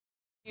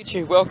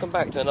YouTube, welcome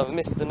back to another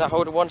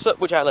Mrnatholden1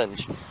 football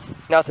challenge.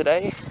 Now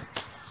today,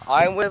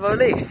 I'm with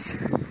Olise.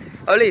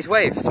 Olise,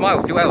 wave,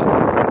 smile, do well.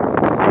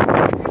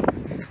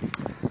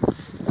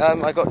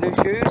 I got new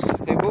shoes,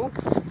 new ball.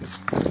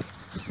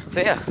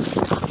 So yeah,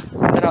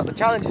 so now the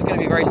challenge is going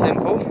to be very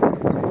simple.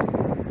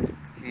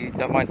 If you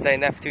don't mind staying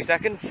there for 2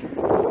 seconds.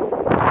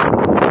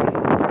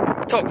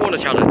 Top corner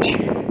challenge.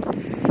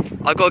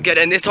 I've got to get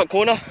in this top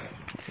corner.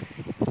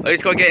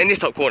 Olise's got to get in this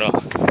top corner.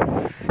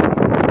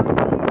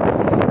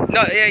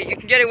 No, yeah, you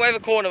can get in whatever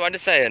corner, I'm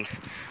just saying.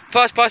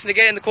 First person to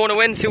get in the corner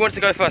wins. Who wants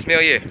to go first, me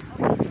or you?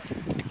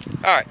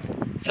 Alright,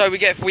 so we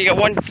get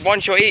one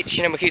shot each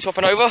and then we keep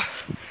swapping over.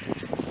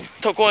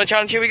 Top corner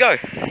challenge, here we go.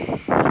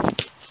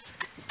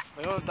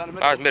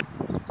 Mid.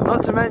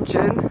 Not to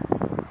mention,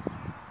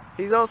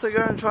 he's also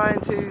going to try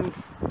to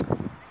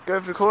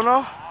go for the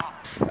corner.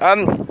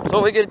 So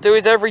what we're going to do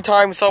is every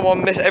time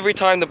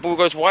the ball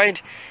goes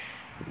wide,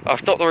 I'll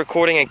stop the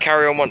recording and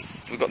carry on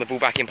once we've got the ball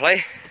back in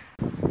play.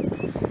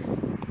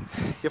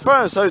 Your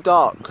phone is so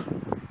dark.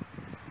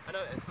 I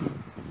noticed.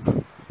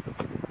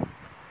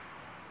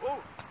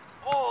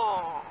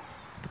 Oh!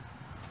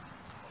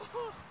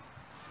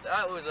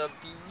 That was a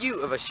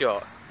beaut of a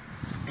shot.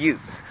 Beaut.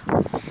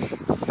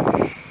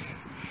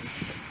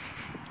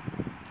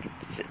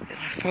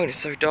 My phone is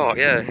so dark,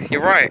 yeah,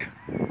 you're right.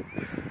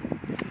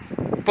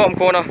 Bottom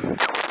corner.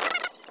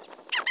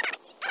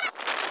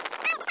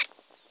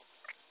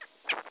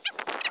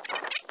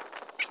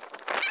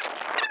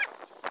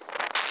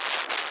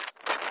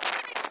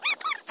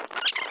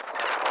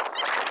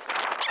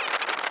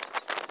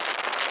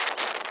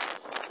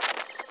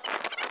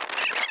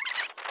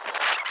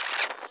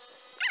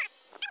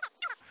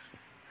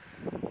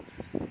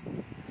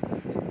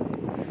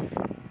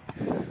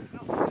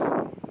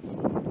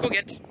 Cook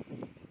it.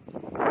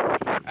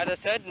 As I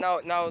said, now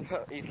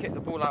you've kicked the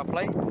ball out of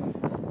play.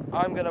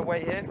 I'm going to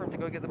wait here for him to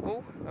go get the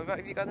ball. I'll be back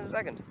with you guys in a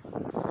second.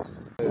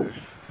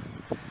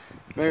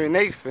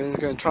 Mrnatholden's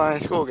going to try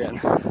and score again.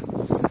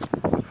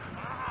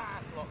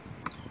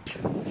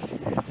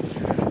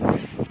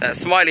 That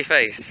smiley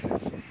face.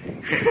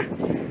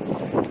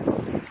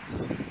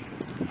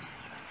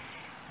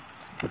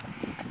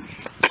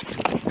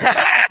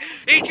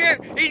 He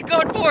tripped! He's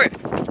gone for it!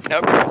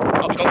 No, go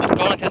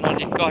on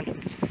technology, go on.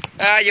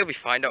 You'll be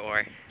fine, don't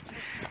worry.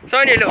 It's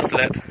only a little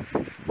slip.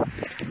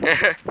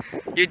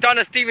 You've done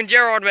a Steven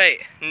Gerrard,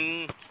 mate.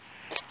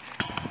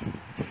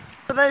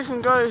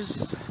 Nathan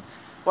goes,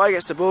 well, he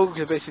gets the ball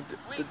because basically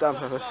the damn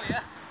purpose.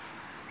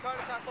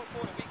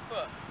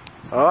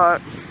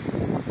 Alright.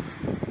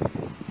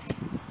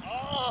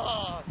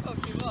 Oh,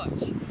 not too much.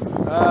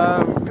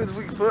 Good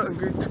weak foot and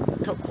good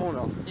top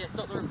corner. Yeah,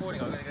 stop the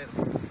recording, I'm going to go.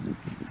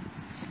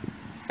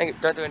 Thank you,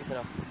 don't do anything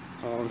else.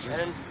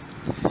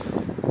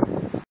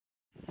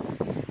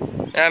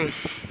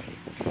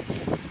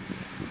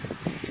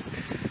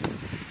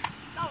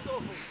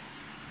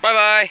 Bye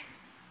bye.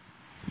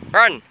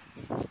 Run.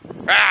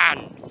 Run.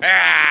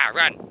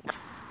 Run.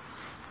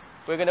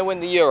 We're going to win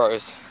the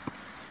Euros.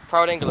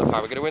 Proud England fan,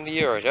 we're going to win the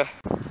Euros, yeah?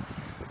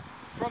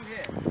 From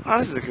here. Oh,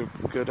 this is a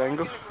good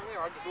angle. From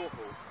here, I'm just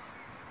awful.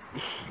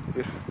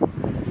 Yeah.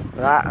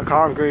 That, I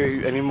can't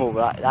agree anymore,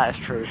 but that is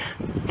true.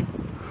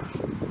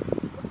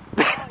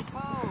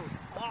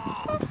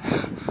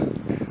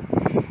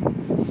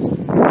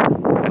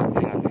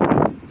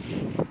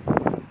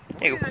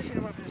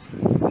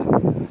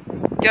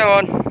 Go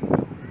on.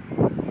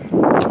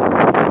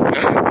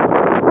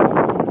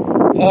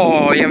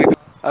 Oh, yeah.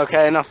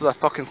 Okay, enough of that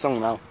fucking song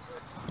now.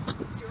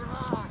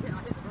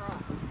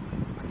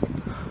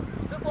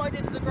 Look what I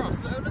did to the grass.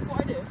 Look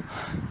what I did.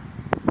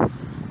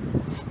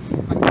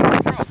 I kicked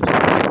the grass.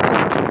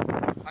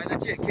 I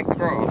legit kicked the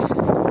grass.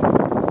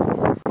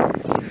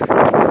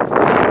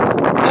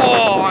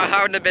 Oh,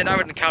 I wouldn't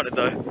have counted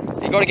though.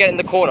 You got to get in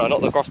the corner,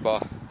 not the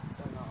crossbar.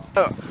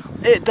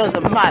 It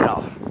doesn't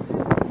matter.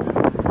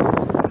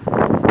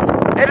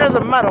 It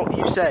doesn't matter what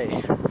you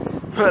say.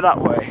 Put it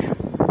that way.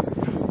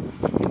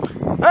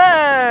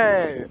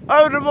 Hey!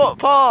 Oldenvoort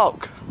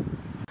Park!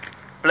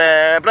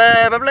 Blah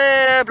blah blah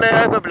blah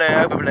blah blah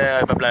blah blah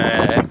blah blah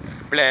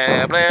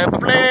blah blah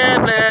blah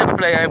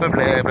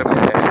blah blah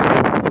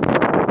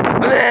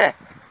blah.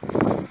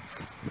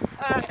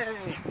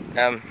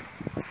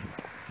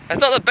 That's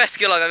not the best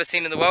skill I've ever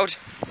seen in the world.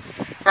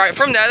 Right,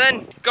 from there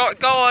then, go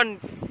on,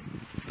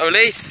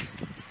 Olise.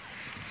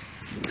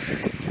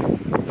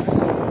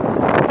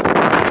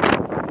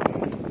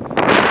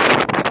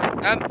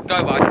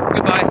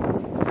 Goodbye.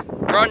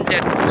 Run,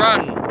 dead.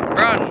 Run.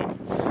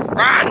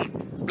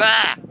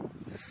 Blah.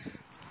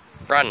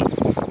 Run.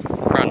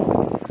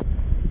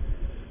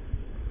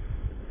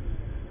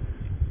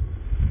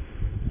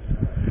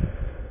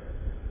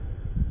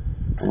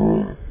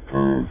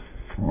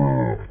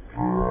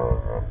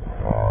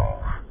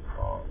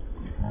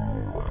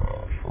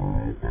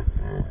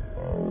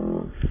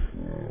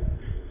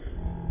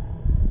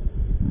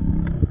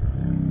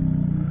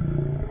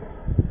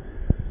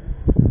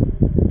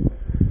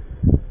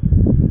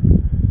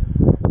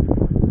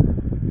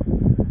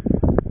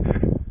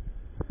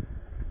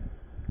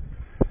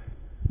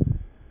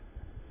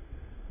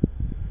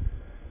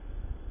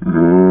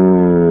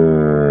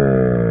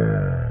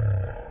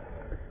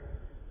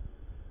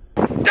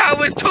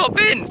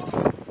 bins!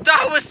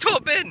 That was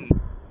top bin!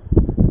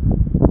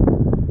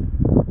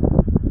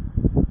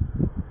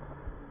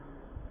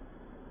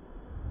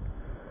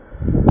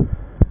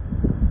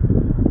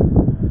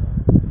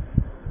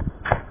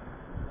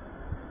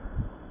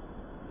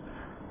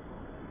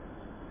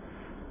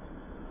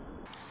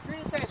 You're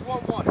gonna say it's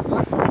 1-1.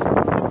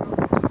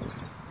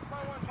 My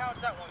one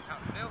counts, that one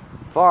counts, Bill.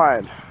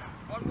 Fine.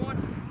 1-1.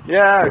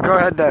 Yeah, go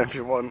ahead then if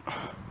you want.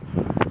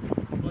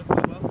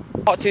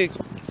 Part 2.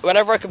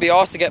 Whenever I could be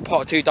asked to get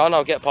part 2 done,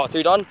 I'll get part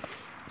 2 done.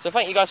 So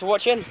thank you guys for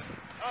watching.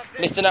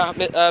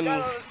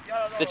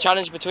 The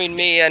challenge between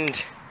me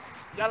and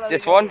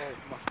this one.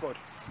 My squad.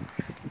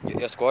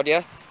 Your squad,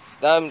 yeah.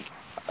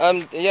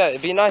 Yeah,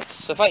 it'd be nice.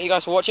 So thank you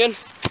guys for watching.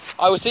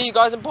 I will see you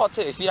guys in part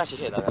 2. If you actually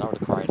hear that, then I would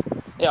have cried.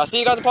 Yeah, I'll see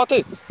you guys in part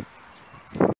 2.